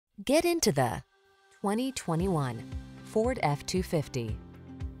Get into the 2021 Ford F-250.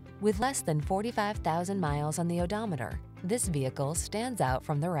 With less than 45,000 miles on the odometer, this vehicle stands out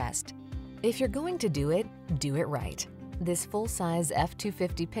from the rest. If you're going to do it right. This full-size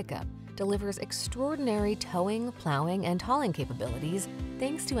F-250 pickup delivers extraordinary towing, plowing, and hauling capabilities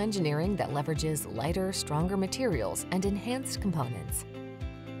thanks to engineering that leverages lighter, stronger materials and enhanced components.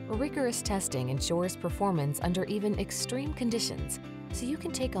 Rigorous testing ensures performance under even extreme conditions, so you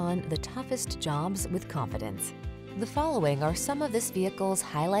can take on the toughest jobs with confidence. The following are some of this vehicle's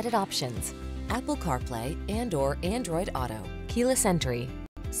highlighted options: Apple CarPlay and/or Android Auto, keyless entry,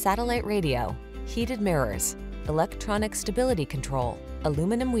 satellite radio, heated mirrors, electronic stability control,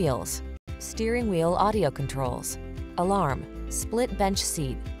 aluminum wheels, steering wheel audio controls, alarm, split bench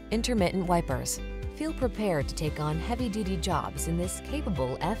seat, intermittent wipers. Feel prepared to take on heavy-duty jobs in this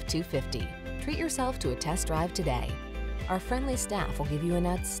capable F-250. Treat yourself to a test drive today. Our friendly staff will give you an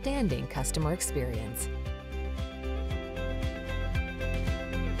outstanding customer experience.